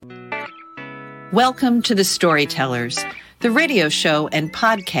Welcome to The Storytellers, the radio show and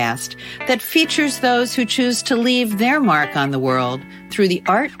podcast that features those who choose to leave their mark on the world through the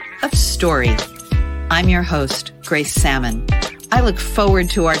art of story. I'm your host, Grace Salmon. I look forward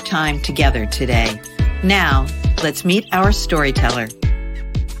to our time together today. Now, let's meet our storyteller.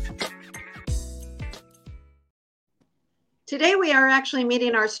 Today we are actually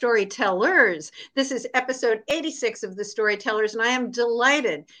meeting our storytellers. This is episode 86 of The Storytellers, and I am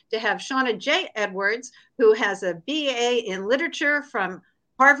delighted to have Shaunna J. Edwards, who has a BA in literature from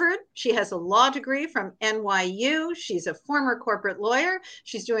Harvard. She has a law degree from NYU. She's a former corporate lawyer.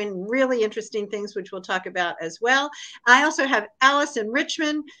 She's doing really interesting things, which we'll talk about as well. I also have Alyson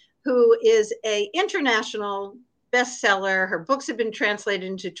Richman, who is an international bestseller. Her books have been translated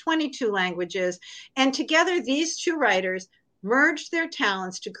into 22 languages, and together these two writers merged their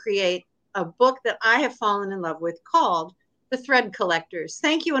talents to create a book that I have fallen in love with called The Thread Collectors.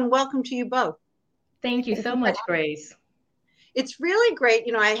 Thank you and welcome to you both. Thank you so much, Grace. It's really great.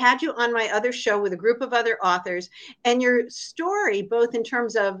 You know, I had you on my other show with a group of other authors, and your story, both in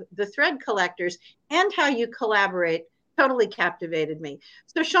terms of The Thread Collectors and how you collaborate, totally captivated me.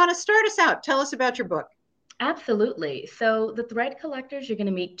 So Shaunna, start us out. Tell us about your book. Absolutely. So the Thread Collectors, you're going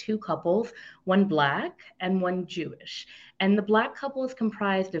to meet two couples, one Black and one Jewish. And the Black couple is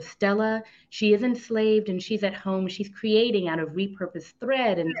comprised of Stella. She is enslaved and she's at home. She's creating out of repurposed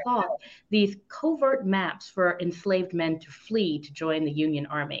thread and cloth these covert maps for enslaved men to flee to join the Union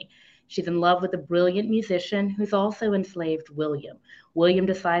Army. She's in love with a brilliant musician who's also enslaved William. William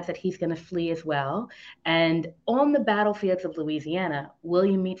decides that he's going to flee as well. And on the battlefields of Louisiana,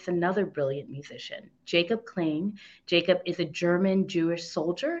 William meets another brilliant musician, Jacob Kling. Jacob is a German Jewish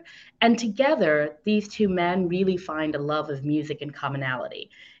soldier. And together, these two men really find a love of music and commonality.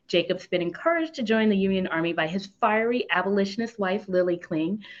 Jacob's been encouraged to join the Union Army by his fiery abolitionist wife, Lily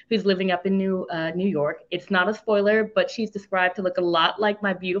Kling, who's living up in New York. It's not a spoiler, but she's described to look a lot like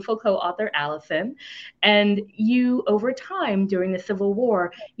my beautiful co-author, Alyson. And you, over time, during the Civil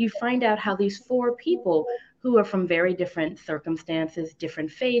War, you find out how these four people who are from very different circumstances,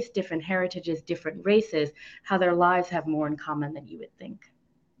 different faiths, different heritages, different races, how their lives have more in common than you would think.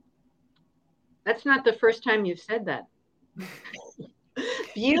 That's not the first time you've said that.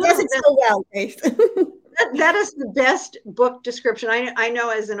 Beautiful. Yes, it's so well, Grace. That is the best book description. I know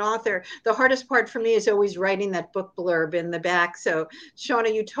as an author, the hardest part for me is always writing that book blurb in the back. So,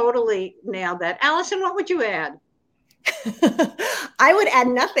 Shaunna, you totally nailed that. Alyson, what would you add? I would add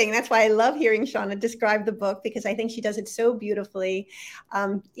nothing. That's why I love hearing Shaunna describe the book, because I think she does it so beautifully.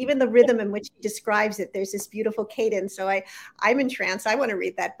 Even the rhythm in which she describes it, there's this beautiful cadence. So I'm entranced. I want to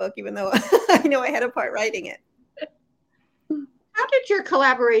read that book, even though I know I had a part writing it. How did your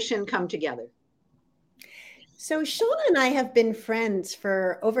collaboration come together? So Shaunna and I have been friends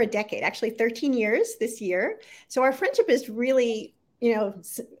for over a decade, actually 13 years this year. So our friendship is really,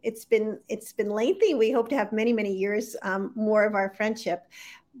 it's been lengthy. We hope to have many, many years more of our friendship.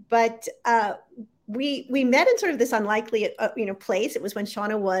 But we met in sort of this unlikely, place. It was when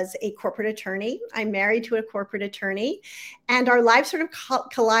Shaunna was a corporate attorney. I'm married to a corporate attorney, and our lives sort of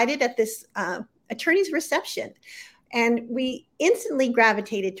collided at this attorney's reception. And we instantly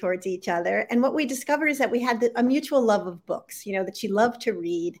gravitated towards each other. And what we discovered is that we had a mutual love of books, that she loved to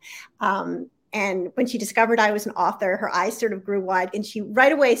read. And when she discovered I was an author, her eyes sort of grew wide. And she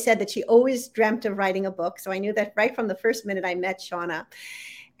right away said that she always dreamt of writing a book. So I knew that right from the first minute I met Shaunna.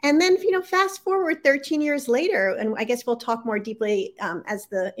 And then, fast forward 13 years later, and I guess we'll talk more deeply as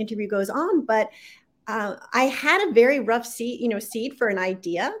the interview goes on. But I had a very rough seed for an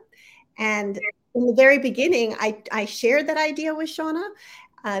idea. And in the very beginning, I shared that idea with Shaunna,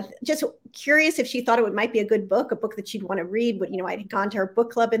 just curious if she thought it might be a good book, a book that she'd want to read. But, I had gone to her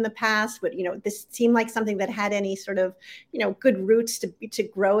book club in the past, but, this seemed like something that had any sort of, good roots to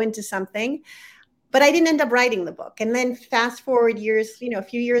grow into something. But I didn't end up writing the book. And then fast forward years, a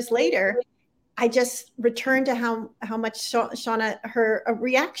few years later, I just returned to how much Shaunna, her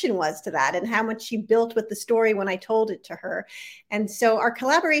reaction was to that and how much she built with the story when I told it to her. And so our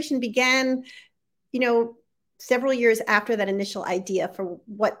collaboration began, several years after that initial idea for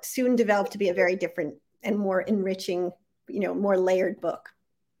what soon developed to be a very different and more enriching, more layered book.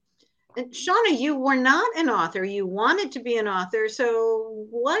 And Shaunna, you were not an author. You wanted to be an author. So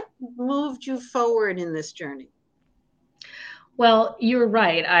what moved you forward in this journey? Well, you're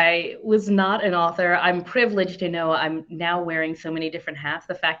right. I was not an author. I'm privileged to know I'm now wearing so many different hats.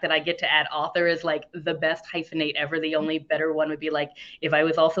 The fact that I get to add author is like the best hyphenate ever. The only better one would be like if I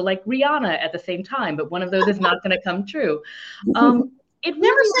was also like Rihanna at the same time, but one of those is not going to come true. Never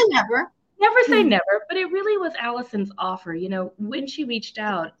say never. Never say never, but it really was Alyson's offer. When she reached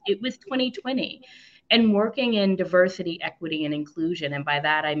out, it was 2020. And working in diversity, equity, and inclusion, and by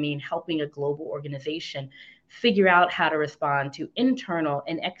that I mean helping a global organization figure out how to respond to internal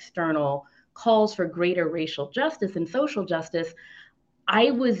and external calls for greater racial justice and social justice,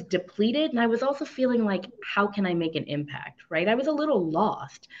 I was depleted, and I was also feeling like, how can I make an impact, right? I was a little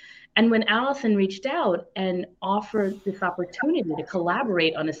lost. And when Alyson reached out and offered this opportunity to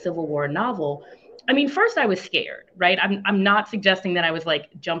collaborate on a Civil War novel, I mean, first I was scared, right? I'm not suggesting that I was like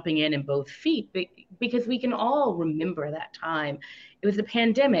jumping in both feet, but because we can all remember that time. It was a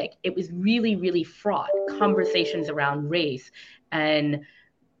pandemic. It was really, really fraught. Conversations around race and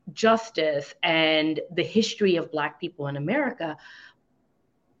justice and the history of Black people in America.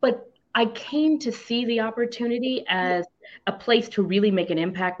 But I came to see the opportunity as a place to really make an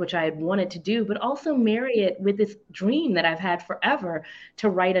impact, which I had wanted to do, but also marry it with this dream that I've had forever to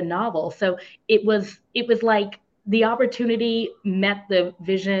write a novel. So it was like the opportunity met the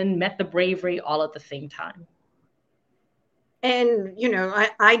vision, met the bravery all at the same time. And,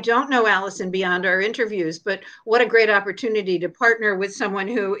 I don't know Alyson beyond our interviews, but what a great opportunity to partner with someone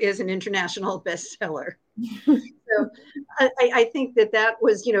who is an international bestseller. So I think that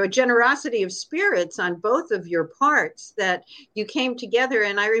was, a generosity of spirits on both of your parts, that you came together.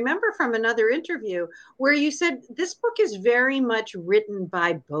 And I remember from another interview where you said this book is very much written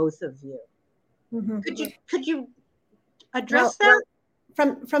by both of you. Mm-hmm. Could you address that?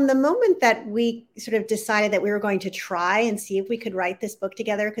 From the moment that we sort of decided that we were going to try and see if we could write this book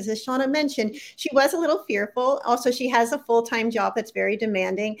together, because as Shaunna mentioned, she was a little fearful. Also, she has a full-time job that's very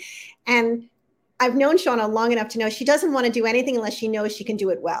demanding. And I've known Shaunna long enough to know she doesn't want to do anything unless she knows she can do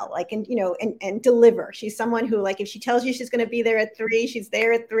it well, and deliver. She's someone who, like, if she tells you she's going to be there at 3, she's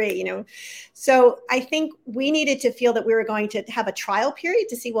there at 3, So I think we needed to feel that we were going to have a trial period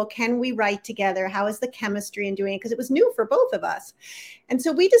to see, well, can we write together? How is the chemistry in doing it? Because it was new for both of us. And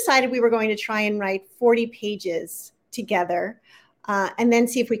so we decided we were going to try and write 40 pages together and then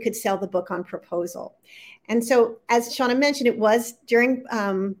see if we could sell the book on proposal. And so, as Shaunna mentioned, it was during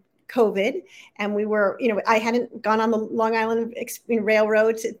COVID, and we were, I hadn't gone on the Long Island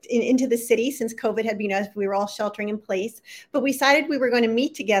Railroad into the city since COVID had been, we were all sheltering in place. But we decided we were going to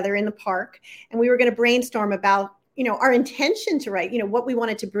meet together in the park, and we were going to brainstorm about, our intention to write, what we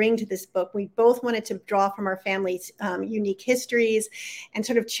wanted to bring to this book. We both wanted to draw from our family's unique histories and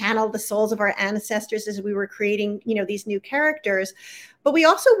sort of channel the souls of our ancestors as we were creating, these new characters. But we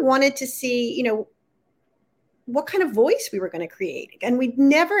also wanted to see, what kind of voice we were going to create. And we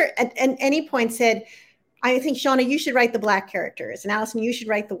never at any point said, I think, Shaunna, you should write the Black characters, and Alyson, you should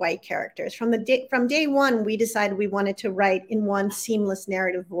write the white characters. From day one, we decided we wanted to write in one seamless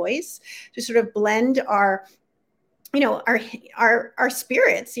narrative voice to sort of blend our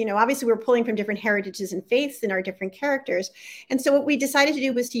spirits. Obviously we're pulling from different heritages and faiths in our different characters. And so what we decided to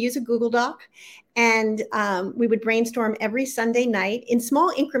do was to use a Google Doc, and we would brainstorm every Sunday night in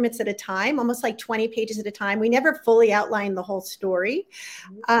small increments at a time, almost like 20 pages at a time. We never fully outlined the whole story.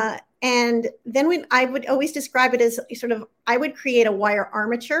 And then when I would always describe it as sort of, I would create a wire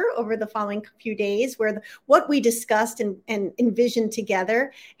armature over the following few days where what we discussed and envisioned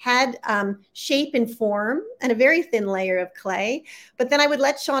together had shape and form and a very thin layer of clay. But then I would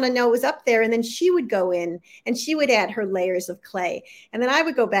let Shaunna know it was up there, and then she would go in and she would add her layers of clay. And then I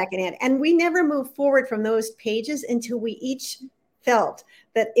would go back and add. And we never moved forward from those pages until we each felt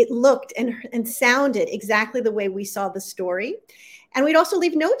that it looked and sounded exactly the way we saw the story. And we'd also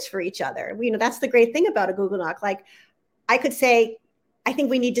leave notes for each other. That's the great thing about a Google Doc. Like, I could say, I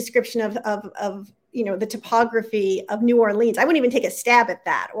think we need description of the topography of New Orleans. I wouldn't even take a stab at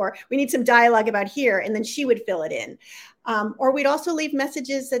that. Or we need some dialogue about here, and then she would fill it in. Or we'd also leave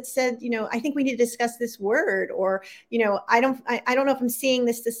messages that said, I think we need to discuss this word, or, I don't know if I'm seeing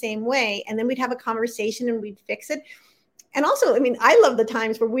this the same way. And then we'd have a conversation and we'd fix it. And also, I love the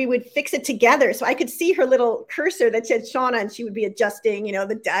times where we would fix it together. So I could see her little cursor that said Shaunna, and she would be adjusting,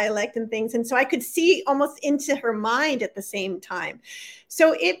 the dialect and things. And so I could see almost into her mind at the same time.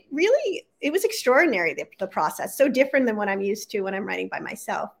 So it was extraordinary, the process. So different than what I'm used to when I'm writing by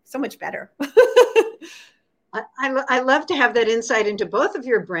myself. So much better. I love to have that insight into both of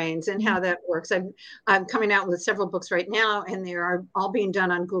your brains and how that works. I'm coming out with several books right now, and they are all being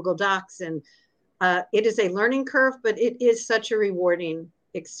done on Google Docs. And it is a learning curve, but it is such a rewarding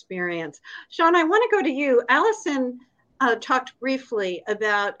experience. Shaunna, I want to go to you. Alyson talked briefly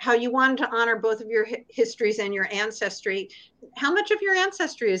about how you wanted to honor both of your histories and your ancestry. How much of your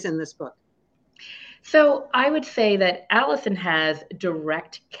ancestry is in this book? So I would say that Alyson has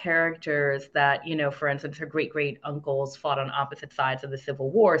direct characters that, for instance, her great great uncles fought on opposite sides of the Civil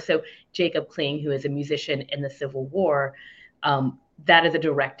War. So Jacob Kling, who is a musician in the Civil War, that is a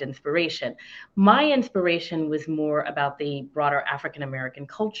direct inspiration. My inspiration was more about the broader African American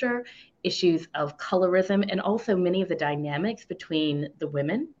culture, issues of colorism, and also many of the dynamics between the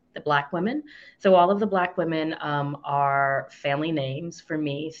women, the Black women. So all of the Black women are family names for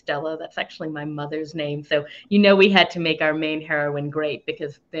me. Stella, that's actually my mother's name. So, we had to make our main heroine great,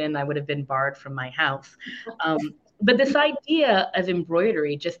 because then I would have been barred from my house. But this idea of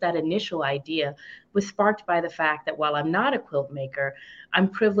embroidery, just that initial idea, was sparked by the fact that while I'm not a quilt maker, I'm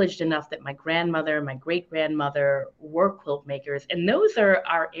privileged enough that my grandmother, my great grandmother were quilt makers. And those are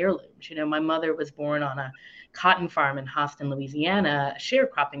our heirlooms. My mother was born on a cotton farm in Austin, Louisiana, a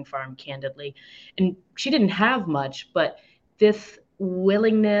sharecropping farm, candidly. And she didn't have much, but this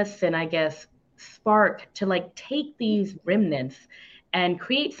willingness and, I guess, spark to take these remnants and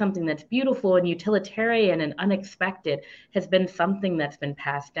create something that's beautiful and utilitarian and unexpected has been something that's been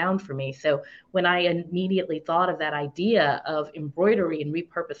passed down for me. So when I immediately thought of that idea of embroidery and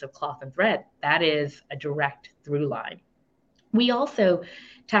repurpose of cloth and thread, that is a direct through line. We also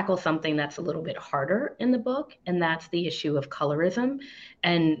tackle something that's a little bit harder in the book, and that's the issue of colorism.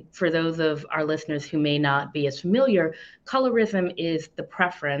 And for those of our listeners who may not be as familiar, colorism is the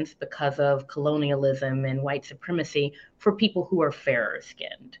preference, because of colonialism and white supremacy, for people who are fairer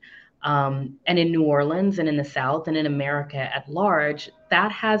skinned. And in New Orleans and in the South and in America at large,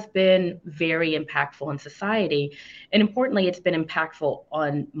 that has been very impactful in society. And importantly, it's been impactful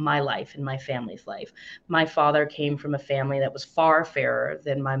on my life and my family's life. My father came from a family that was far fairer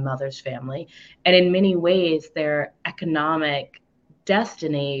than my mother's family. And in many ways, their economic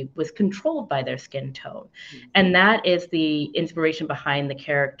destiny was controlled by their skin tone. And that is the inspiration behind the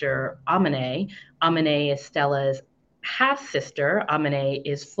character Amine. Amine is Stella's half-sister. Amine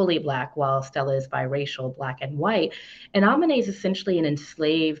is fully Black, while Stella is biracial, Black and white. And Amine is essentially an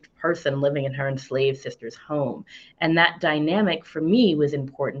enslaved person living in her enslaved sister's home. And that dynamic for me was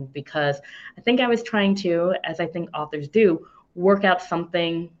important, because I think I was trying to, as I think authors do, work out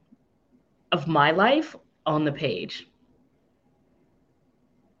something of my life on the page.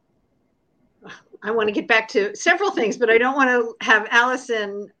 I want to get back to several things, but I don't want to have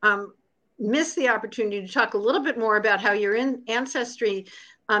Alyson miss the opportunity to talk a little bit more about how your ancestry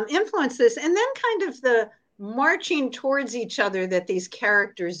influenced this, and then kind of the marching towards each other that these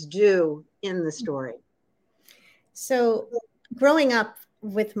characters do in the story. So growing up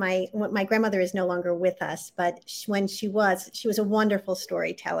with my grandmother is no longer with us, but when she was a wonderful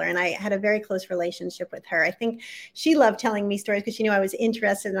storyteller, and I had a very close relationship with her. I think she loved telling me stories because she knew I was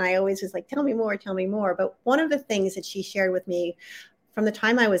interested, and I always was like, tell me more. But one of the things that she shared with me from the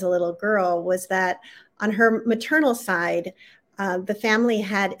time I was a little girl was that on her maternal side, the family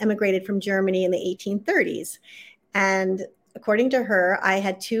had emigrated from Germany in the 1830s. And according to her, I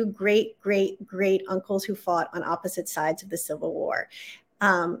had two great uncles who fought on opposite sides of the Civil War.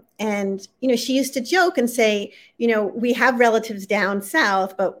 And, she used to joke and say, we have relatives down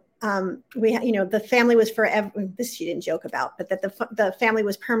south, but the family was forever, this she didn't joke about, but that the family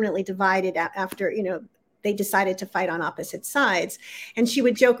was permanently divided after, they decided to fight on opposite sides. And she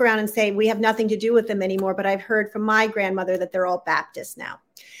would joke around and say, we have nothing to do with them anymore, but I've heard from my grandmother that they're all Baptists now.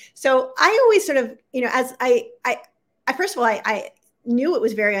 So I always sort of, as I first of all, I knew it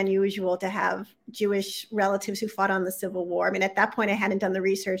was very unusual to have Jewish relatives who fought on the Civil War. I mean, at that point, I hadn't done the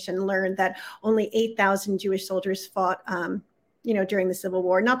research and learned that only 8,000 Jewish soldiers fought during the Civil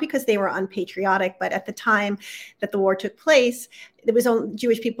War, not because they were unpatriotic, but at the time that the war took place, there was only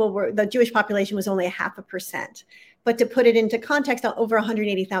the Jewish population was only 0.5%. But to put it into context, over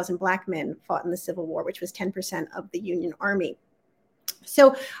 180,000 Black men fought in the Civil War, which was 10% of the Union Army.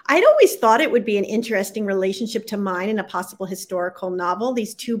 So I'd always thought it would be an interesting relationship to mine in a possible historical novel.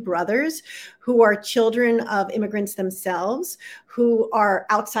 These two brothers who are children of immigrants themselves, who are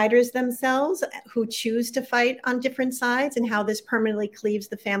outsiders themselves, who choose to fight on different sides, and how this permanently cleaves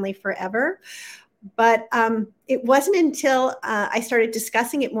the family forever. But it wasn't until I started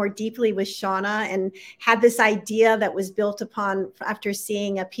discussing it more deeply with Shaunna and had this idea that was built upon after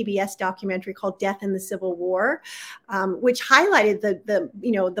seeing a PBS documentary called Death in the Civil War, which highlighted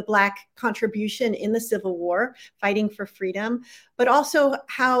the Black contribution in the Civil War, fighting for freedom, but also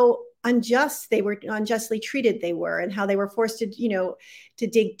how unjustly treated they were, and how they were forced to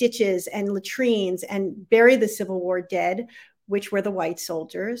dig ditches and latrines and bury the Civil War dead, which were the white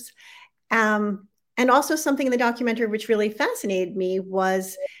soldiers. And also something in the documentary which really fascinated me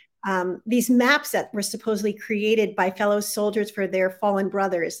was these maps that were supposedly created by fellow soldiers for their fallen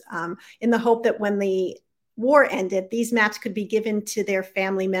brothers, in the hope that when the war ended, these maps could be given to their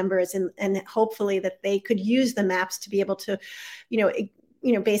family members, and hopefully that they could use the maps to be able to,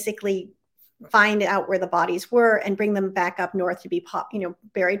 basically find out where the bodies were and bring them back up north to be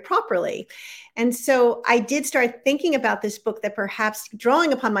buried properly. And so I did start thinking about this book, that perhaps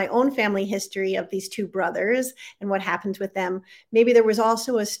drawing upon my own family history of these two brothers and what happened with them, maybe there was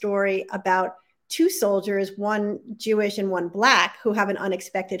also a story about two soldiers, one Jewish and one Black, who have an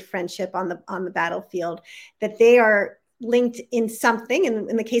unexpected friendship on the battlefield, that they are linked in something. And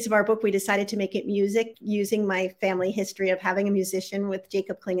in the case of our book, we decided to make it music, using my family history of having a musician with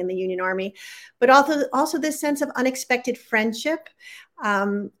Jacob Kling in the Union Army, but also this sense of unexpected friendship.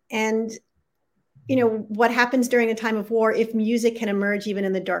 And what happens during a time of war, if music can emerge even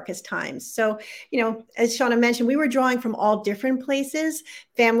in the darkest times. So, as Shaunna mentioned, we were drawing from all different places,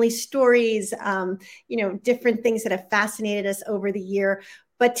 family stories, different things that have fascinated us over the year.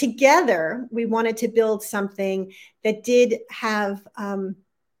 But together, we wanted to build something that did have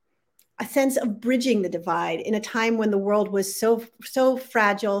a sense of bridging the divide in a time when the world was so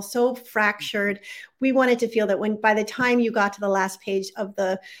fragile, so fractured. We wanted to feel that by the time you got to the last page of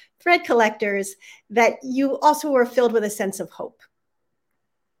the Thread Collectors, that you also were filled with a sense of hope.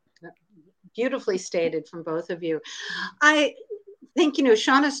 Beautifully stated from both of you. I think,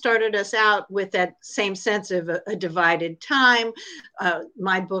 Shaunna started us out with that same sense of a divided time.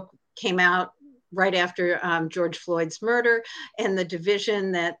 My book came out right after George Floyd's murder and the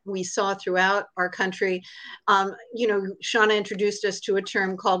division that we saw throughout our country. Shaunna introduced us to a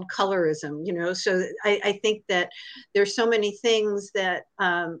term called colorism, so I think that there's so many things that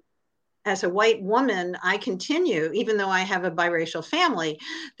as a white woman, I continue, even though I have a biracial family,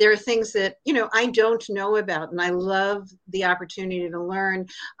 there are things that, I don't know about. And I love the opportunity to learn.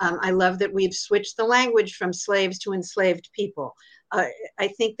 I love that we've switched the language from slaves to enslaved people. I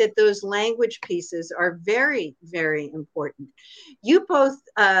think that those language pieces are very, very important. You both,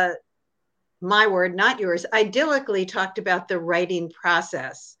 my word, not yours, idyllically talked about the writing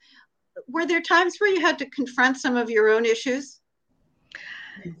process. Were there times where you had to confront some of your own issues?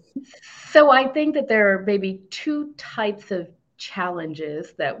 So I think that there are maybe two types of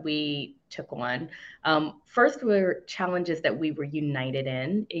challenges that we took on. First were challenges that we were united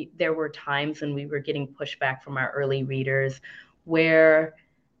in. There were times when we were getting pushback from our early readers where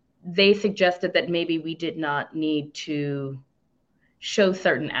they suggested that maybe we did not need to show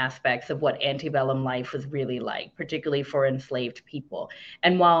certain aspects of what antebellum life was really like, particularly for enslaved people.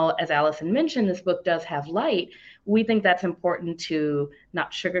 And while, as Alyson mentioned, this book does have light, we think that's important to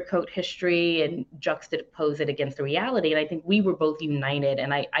not sugarcoat history and juxtapose it against the reality. And I think we were both united.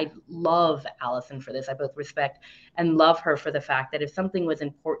 And I love Alyson for this. I both respect and love her for the fact that if something was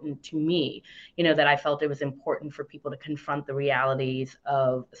important to me, that I felt it was important for people to confront the realities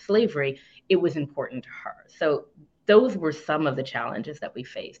of slavery, it was important to her. So those were some of the challenges that we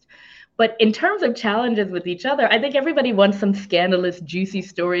faced. But in terms of challenges with each other, I think everybody wants some scandalous, juicy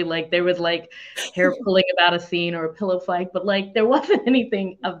story. Like there was like hair pulling about a scene or a pillow fight, but like there wasn't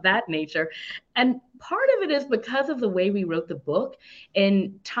anything of that nature. And part of it is because of the way we wrote the book.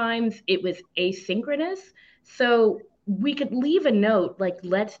 In times it was asynchronous. So we could leave a note like,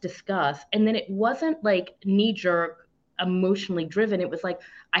 let's discuss. And then it wasn't like knee jerk, emotionally driven. It was like,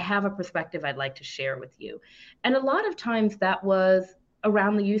 I have a perspective I'd like to share with you. And a lot of times that was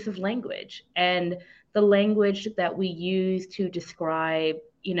around the use of language and the language that we use to describe,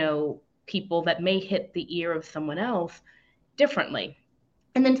 people that may hit the ear of someone else differently.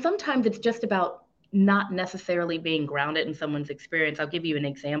 And then sometimes it's just about not necessarily being grounded in someone's experience. I'll give you an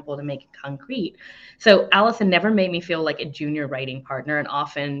example to make it concrete. So Alyson never made me feel like a junior writing partner. And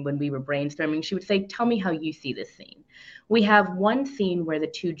often when we were brainstorming, she would say, tell me how you see this scene. We have one scene where the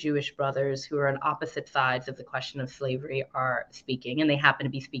two Jewish brothers who are on opposite sides of the question of slavery are speaking, and they happen to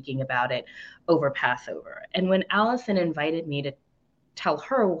be speaking about it over Passover. And when Alyson invited me to tell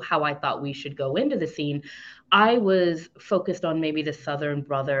her how I thought we should go into the scene, I was focused on maybe the Southern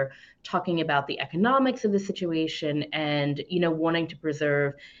brother talking about the economics of the situation and, wanting to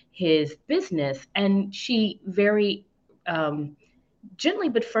preserve his business. And she very gently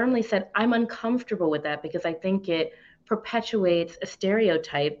but firmly said, I'm uncomfortable with that because I think it perpetuates a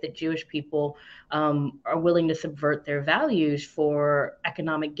stereotype that Jewish people are willing to subvert their values for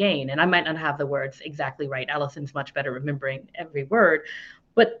economic gain. And I might not have the words exactly right. Alyson's much better remembering every word,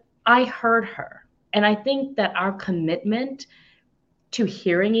 but I heard her. And I think that our commitment to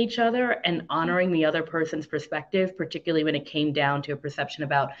hearing each other and honoring the other person's perspective, particularly when it came down to a perception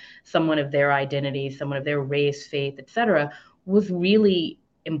about someone of their identity, someone of their race, faith, et cetera, was really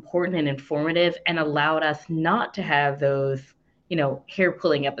important and informative and allowed us not to have those,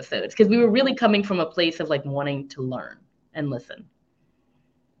 hair-pulling episodes, because we were really coming from a place of like wanting to learn and listen.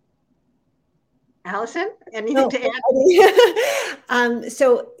 Alyson, anything to add?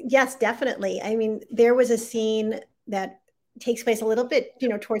 So yes, definitely. I mean, there was a scene that takes place a little bit,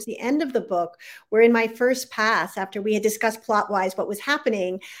 towards the end of the book, where in my first pass, after we had discussed plot-wise what was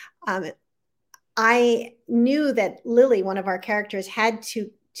happening, I knew that Lily, one of our characters, had to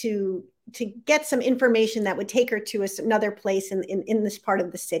get some information that would take her to another place in this part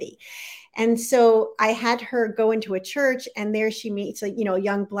of the city. And so I had her go into a church, and there she meets a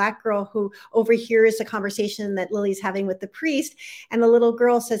young Black girl who overhears a conversation that Lily's having with the priest. And the little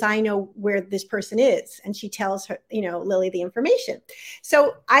girl says, "I know where this person is." And she tells her, Lily the information.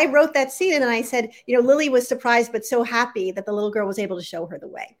 So I wrote that scene, and I said, Lily was surprised, but so happy that the little girl was able to show her the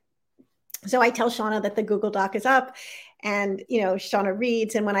way. So I tell Shaunna that the Google Doc is up, and, Shaunna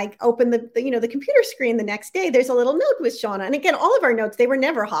reads. And when I open the computer screen the next day, there's a little note with Shaunna. And again, all of our notes, they were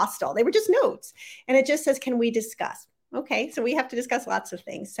never hostile. They were just notes. And it just says, "Can we discuss?" Okay. So we have to discuss lots of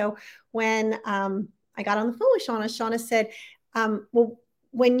things. So when I got on the phone with Shaunna said, well,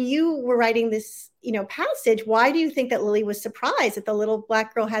 when you were writing this, passage, why do you think that Lily was surprised that the little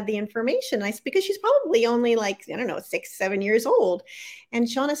Black girl had the information? I said, because she's probably only 6, 7 years old. And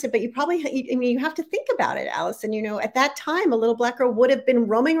Shaunna said, but you have to think about it, Alyson. At that time, a little Black girl would have been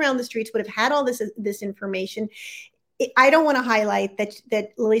roaming around the streets, would have had all this information. I don't want to highlight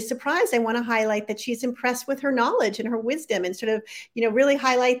that Lily's surprised. I want to highlight that she's impressed with her knowledge and her wisdom, and sort of, really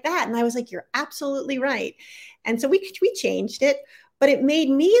highlight that. And I was like, you're absolutely right. And so we changed it. But it made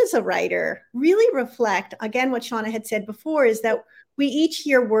me as a writer really reflect, again, what Shaunna had said before, is that we each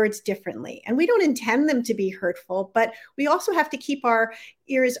hear words differently, and we don't intend them to be hurtful, but we also have to keep our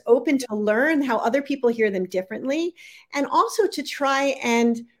ears open to learn how other people hear them differently, and also to try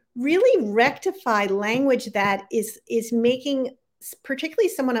and really rectify language that is making particularly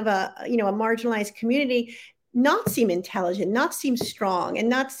someone of a marginalized community not seem intelligent, not seem strong, and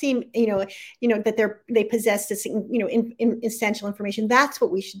not seem, that they possess this, essential information. That's what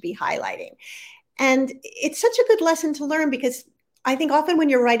we should be highlighting. And it's such a good lesson to learn, because I think often when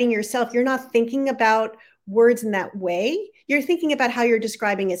you're writing yourself, you're not thinking about words in that way. You're thinking about how you're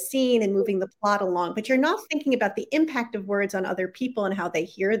describing a scene and moving the plot along, but you're not thinking about the impact of words on other people and how they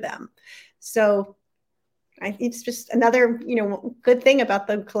hear them. So it's just another, good thing about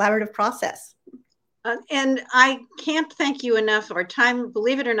the collaborative process. And I can't thank you enough. Our time,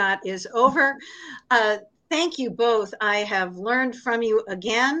 believe it or not, is over. Thank you both. I have learned from you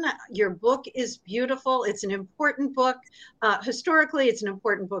again. Your book is beautiful. It's an important book. Historically, it's an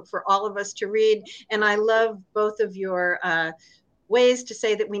important book for all of us to read. And I love both of your ways to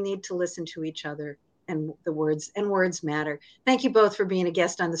say that we need to listen to each other, and words matter. Thank you both for being a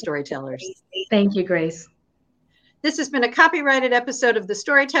guest on The Storytellers. Thank you, Grace. This has been a copyrighted episode of The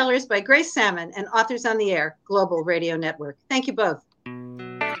Storytellers by Grace Salmon and Authors on the Air Global Radio Network. Thank you both.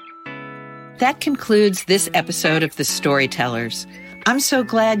 That concludes this episode of The Storytellers. I'm so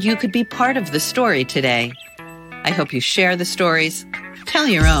glad you could be part of the story today. I hope you share the stories, tell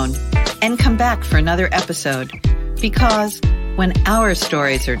your own, and come back for another episode, because when our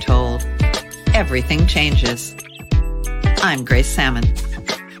stories are told, everything changes. I'm Grace Salmon.